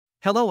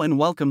Hello and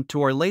welcome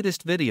to our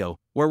latest video,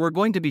 where we're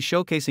going to be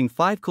showcasing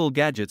 5 cool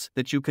gadgets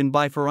that you can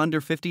buy for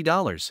under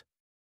 $50.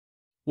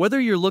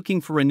 Whether you're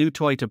looking for a new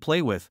toy to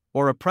play with,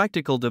 or a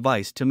practical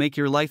device to make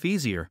your life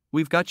easier,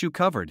 we've got you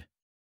covered.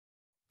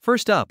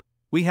 First up,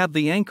 we have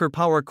the Anker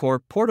PowerCore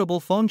Portable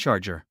Phone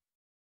Charger.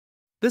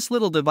 This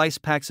little device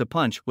packs a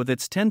punch with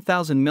its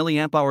 10,000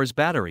 mAh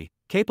battery,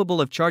 capable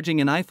of charging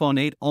an iPhone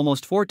 8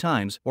 almost 4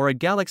 times or a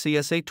Galaxy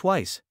S8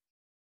 twice.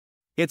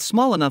 It's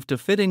small enough to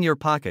fit in your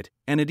pocket,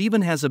 and it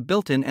even has a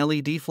built-in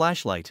LED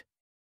flashlight.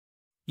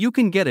 You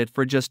can get it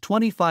for just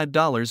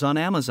 $25 on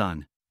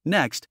Amazon.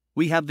 Next,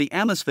 we have the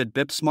Amazfit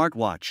Bip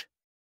smartwatch.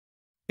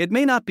 It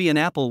may not be an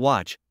Apple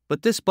Watch,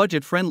 but this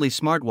budget-friendly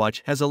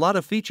smartwatch has a lot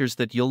of features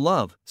that you'll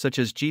love, such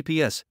as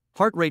GPS,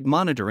 heart rate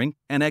monitoring,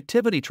 and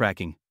activity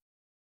tracking.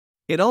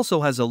 It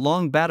also has a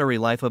long battery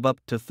life of up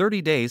to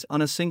 30 days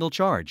on a single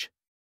charge.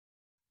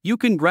 You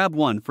can grab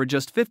one for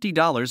just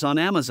 $50 on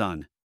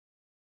Amazon.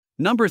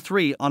 Number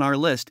 3 on our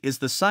list is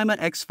the Syma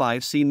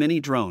X5C Mini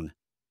Drone.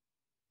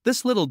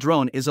 This little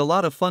drone is a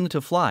lot of fun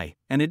to fly,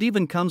 and it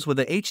even comes with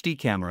a HD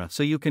camera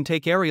so you can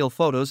take aerial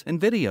photos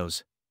and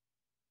videos.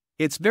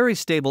 It's very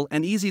stable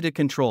and easy to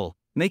control,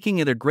 making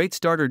it a great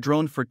starter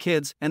drone for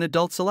kids and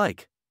adults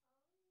alike.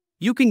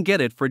 You can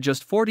get it for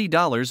just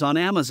 $40 on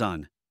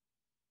Amazon.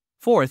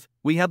 Fourth,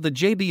 we have the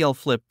JBL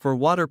Flip for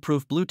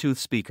waterproof Bluetooth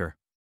speaker.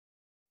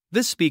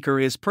 This speaker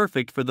is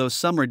perfect for those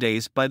summer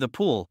days by the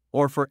pool,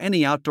 or for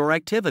any outdoor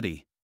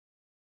activity.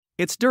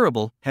 It's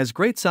durable, has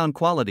great sound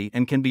quality,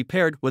 and can be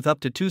paired with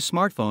up to 2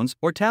 smartphones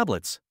or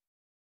tablets.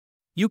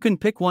 You can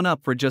pick one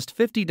up for just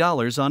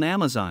 $50 on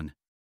Amazon.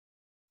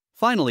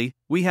 Finally,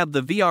 we have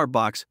the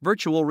VRBox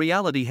Virtual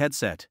Reality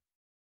Headset.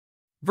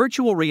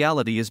 Virtual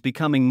reality is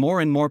becoming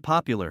more and more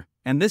popular,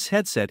 and this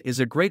headset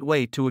is a great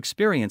way to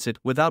experience it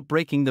without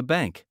breaking the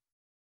bank.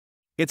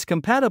 It's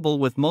compatible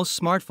with most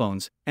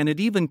smartphones, and it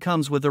even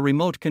comes with a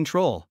remote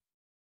control.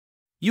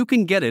 You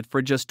can get it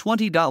for just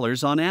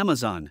 $20 on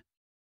Amazon.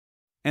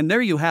 And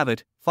there you have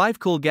it, 5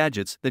 cool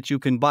gadgets that you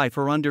can buy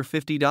for under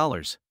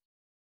 $50.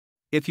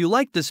 If you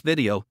liked this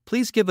video,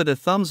 please give it a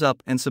thumbs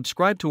up and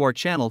subscribe to our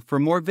channel for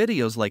more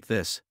videos like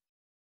this.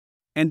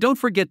 And don't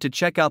forget to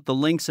check out the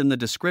links in the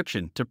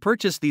description to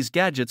purchase these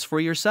gadgets for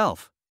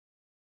yourself.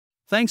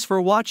 Thanks for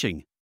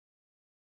watching.